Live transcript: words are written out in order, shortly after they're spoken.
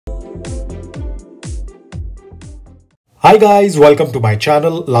Hi guys, welcome to my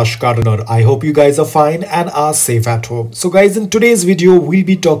channel Lush Gardener. I hope you guys are fine and are safe at home. So guys, in today's video we'll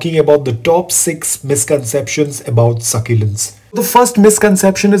be talking about the top 6 misconceptions about succulents. The first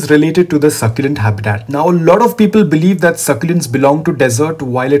misconception is related to the succulent habitat. Now a lot of people believe that succulents belong to desert.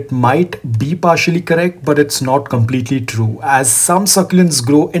 While it might be partially correct, but it's not completely true, as some succulents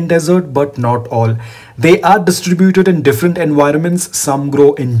grow in desert but not all. They are distributed in different environments. Some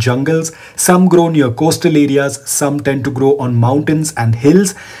grow in jungles, some grow near coastal areas, some tend to grow on mountains and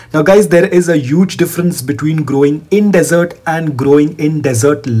hills. Now guys, there is a huge difference between growing in desert and growing in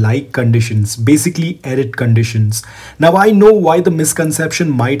desert-like conditions, basically arid conditions. Now I know why the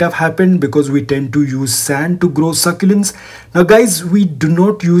misconception might have happened, because we tend to use sand to grow succulents. Now guys, we do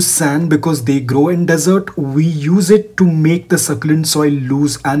not use sand because they grow in desert. We use it to make the succulent soil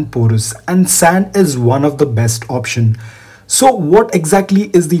loose and porous, and sand is one of the best option. So what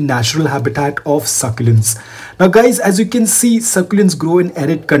exactly is the natural habitat of succulents? Now guys, as you can see, succulents grow in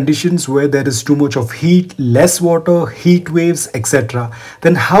arid conditions where there is too much of heat, less water, heat waves, etc.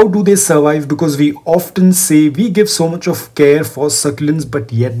 Then how do they survive? Because we often say we give so much of care for succulents,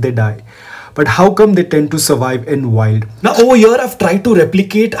 but yet they die. But how come they tend to survive in wild? Now over here I've tried to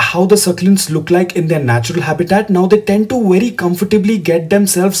replicate how the succulents look like in their natural habitat. Now they tend to very comfortably get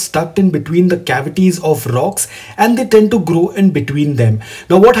themselves stuck in between the cavities of rocks, and they tend to grow in between them.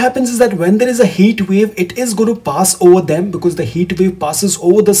 Now what happens is that when there is a heat wave, it is going to pass over them, because the heat wave passes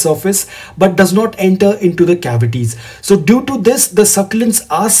over the surface but does not enter into the cavities. So due to this, the succulents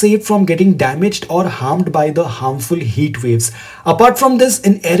are safe from getting damaged or harmed by the harmful heat waves. Apart from this,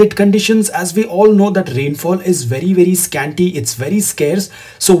 in arid conditions, as we all know that rainfall is very scanty, it's very scarce.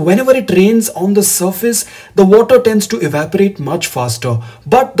 So whenever it rains on the surface, the water tends to evaporate much faster.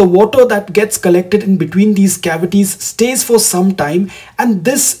 But the water that gets collected in between these cavities stays for some time, and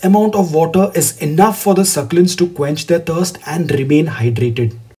this amount of water is enough for the succulents to quench their thirst and remain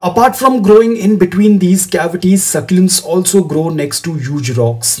hydrated. Apart from growing in between these cavities, succulents also grow next to huge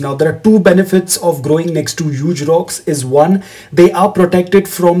rocks. Now there are two benefits of growing next to huge rocks. Is one, they are protected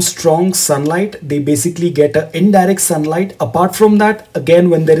from strong sunlight. They basically get an indirect sunlight. Apart from that,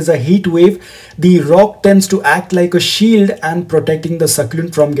 again, when there is a heat wave, the rock tends to act like a shield and protecting the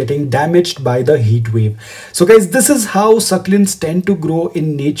succulent from getting damaged by the heat wave. So guys, this is how succulents tend to grow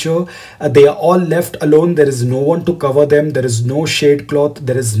in nature. They are all left alone. There is no one to cover them. There is no shade cloth.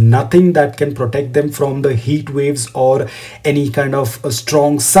 There is nothing that can protect them from the heat waves or any kind of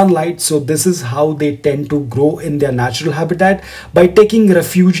strong sunlight. So this is how they tend to grow in their natural habitat, by taking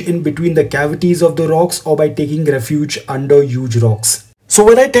refuge in between the cavities of the rocks, or by taking refuge under huge rocks. So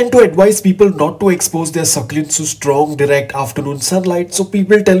when I tend to advise people not to expose their succulents to strong direct afternoon sunlight, so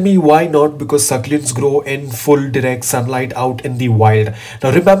people tell me why not, because succulents grow in full direct sunlight out in the wild.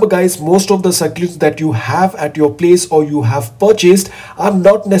 Now remember guys, most of the succulents that you have at your place or you have purchased are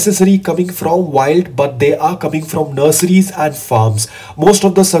not necessarily coming from wild, but they are coming from nurseries and farms. Most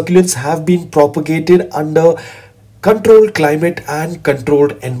of the succulents have been propagated under controlled climate and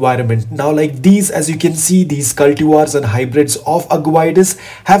controlled environment. Now like these, as you can see, these cultivars and hybrids of Aguidus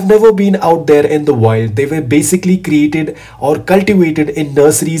have never been out there in the wild. They were basically created or cultivated in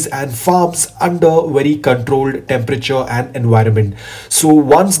nurseries and farms under very controlled temperature and environment. So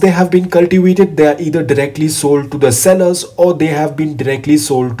once they have been cultivated, they are either directly sold to the sellers or they have been directly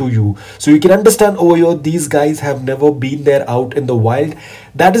sold to you. So you can understand over here, these guys have never been there out in the wild.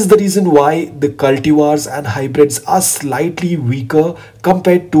 That is the reason why the cultivars and hybrids are slightly weaker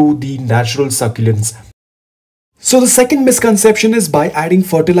compared to the natural succulents. So the second misconception is by adding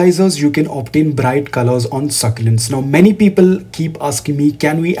fertilizers, you can obtain bright colors on succulents. Now many people keep asking me,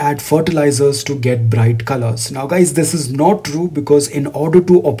 can we add fertilizers to get bright colors? Now guys, this is not true, because in order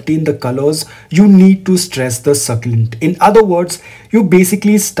to obtain the colors, you need to stress the succulent. In other words, you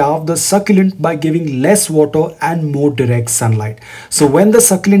basically starve the succulent by giving less water and more direct sunlight. So when the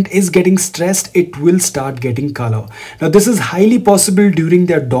succulent is getting stressed, it will start getting color. Now this is highly possible during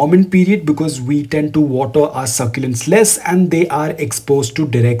their dormant period, because we tend to water our succulents less and they are exposed to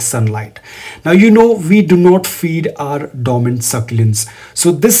direct sunlight. Now you know we do not feed our dormant succulents.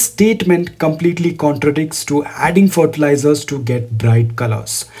 So this statement completely contradicts to adding fertilizers to get bright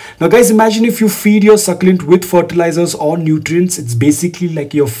colors. Now guys, imagine if you feed your succulent with fertilizers or nutrients, it's basically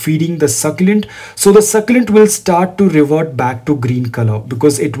like you're feeding the succulent. So the succulent will start to revert back to green color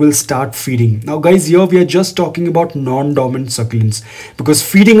because it will start feeding. Now guys, here we are just talking about non-dormant succulents, because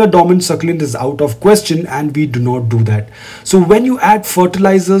feeding a dormant succulent is out of question and we do not do that. So when you add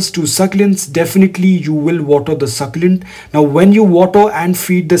fertilizers to succulents, definitely you will water the succulent. Now when you water and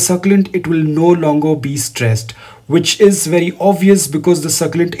feed the succulent, it will no longer be stressed. which is very obvious because the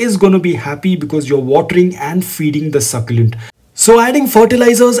succulent is going to be happy because you're watering and feeding the succulent. So adding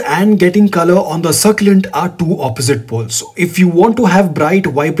fertilizers and getting color on the succulent are two opposite poles. So if you want to have bright,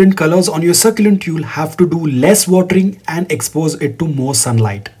 vibrant colors on your succulent, you'll have to do less watering and expose it to more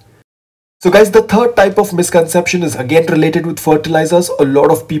sunlight. So guys, the third type of misconception is again related with fertilizers. A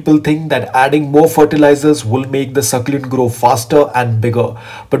lot of people think that adding more fertilizers will make the succulent grow faster and bigger.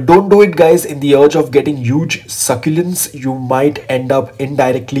 But don't do it guys. In the urge of getting huge succulents, you might end up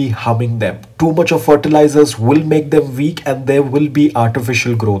indirectly harming them. Too much of fertilizers will make them weak and there will be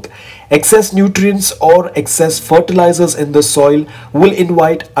artificial growth. Excess nutrients or excess fertilizers in the soil will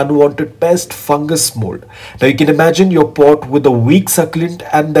invite unwanted pest, fungus, mold. Now you can imagine your pot with a weak succulent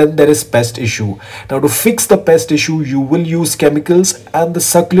and then there is pest issue. Now to fix the pest issue, you will use chemicals and the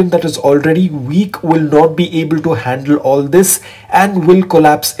succulent that is already weak will not be able to handle all this and will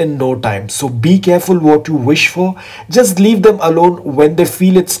collapse in no time. So be careful what you wish for. Just leave them alone. When they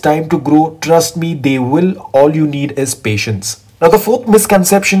feel it's time to grow, trust me, they will. All you need is patience. Now the fourth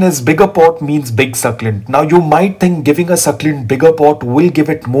misconception is bigger pot means big succulent. Now you might think giving a succulent bigger pot will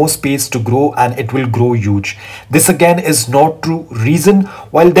give it more space to grow and it will grow huge. This again is not true. Reason,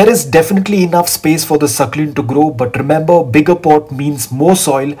 while there is definitely enough space for the succulent to grow, but remember bigger pot means more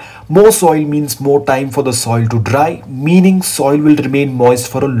soil. More soil means more time for the soil to dry, meaning soil will remain moist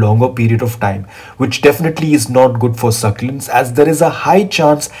for a longer period of time, which definitely is not good for succulents as there is a high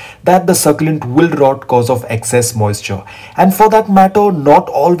chance that the succulent will rot cause of excess moisture. And for that matter, not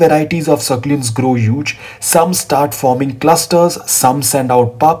all varieties of succulents grow huge. Some start forming clusters, some send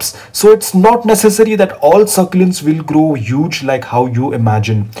out pups. So it's not necessary that all succulents will grow huge like how you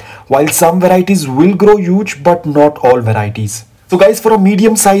imagine. While some varieties will grow huge, but not all varieties. So guys, for a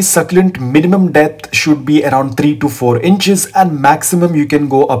medium-sized succulent, minimum depth should be around 3 to 4 inches and maximum you can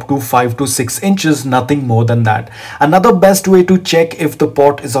go up to 5 to 6 inches, nothing more than that. Another best way to check if the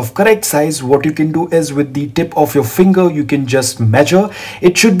pot is of correct size, what you can do is with the tip of your finger, you can just measure.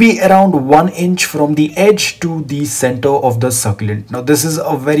 It should be around 1 inch from the edge to the center of the succulent. Now this is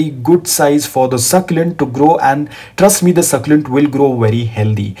a very good size for the succulent to grow and trust me, the succulent will grow very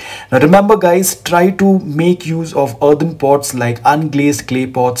healthy. Now remember guys, try to make use of earthen pots like unglazed clay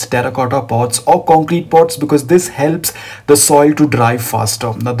pots, terracotta pots or concrete pots because this helps the soil to dry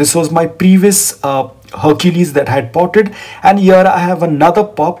faster. Now this was my previous Hercules that I had potted and here I have another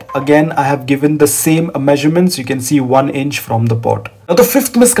pot. Again I have given the same measurements. You can see 1 inch from the pot. Now the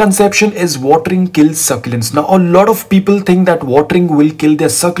fifth misconception is watering kills succulents. Now a lot of people think that watering will kill their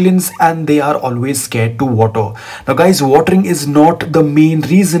succulents and they are always scared to water. Now guys, watering is not the main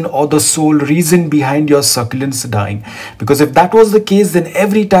reason or the sole reason behind your succulents dying, because if that was the case then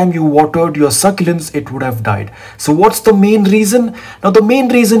every time you watered your succulents it would have died. So what's the main reason? Now the main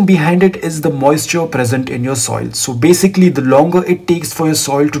reason behind it is the moisture present in your soil. So basically the longer it takes for your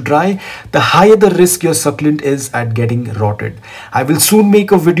soil to dry, the higher the risk your succulent is at getting rotted. I will soon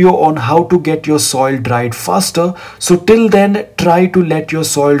make a video on how to get your soil dried faster. So till then, try to let your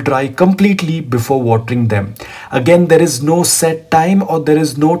soil dry completely before watering them. Again, there is no set time or there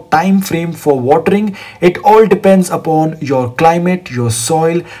is no time frame for watering. It all depends upon your climate, your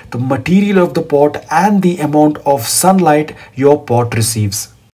soil, the material of the pot and the amount of sunlight your pot receives.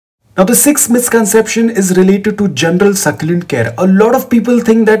 Now the sixth misconception is related to general succulent care. A lot of people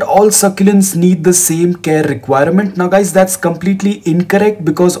think that all succulents need the same care requirement. Now guys, that's completely incorrect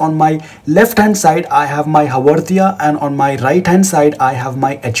because on my left hand side I have my Haworthia and on my right hand side I have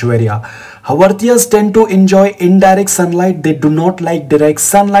my Echeveria. Haworthias tend to enjoy indirect sunlight. They do not like direct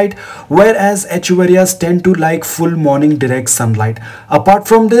sunlight, whereas Echeverias tend to like full morning direct sunlight. Apart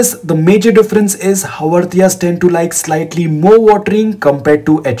from this, the major difference is Haworthias tend to like slightly more watering compared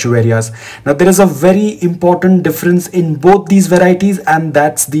to Echeverias. Now there is a very important difference in both these varieties and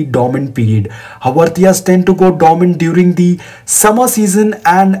that's the dormant period. Haworthias tend to go dormant during the summer season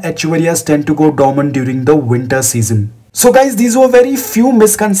and Echeverias tend to go dormant during the winter season. So guys, these were very few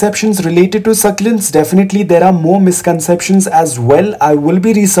misconceptions related to succulents. Definitely there are more misconceptions as well. I will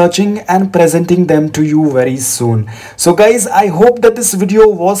be researching and presenting them to you very soon. So guys, I hope that this video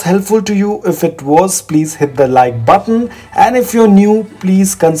was helpful to you. If it was, please hit the like button. And if you're new,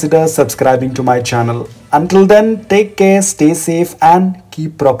 please consider subscribing to my channel. Until then, take care, stay safe and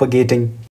keep propagating.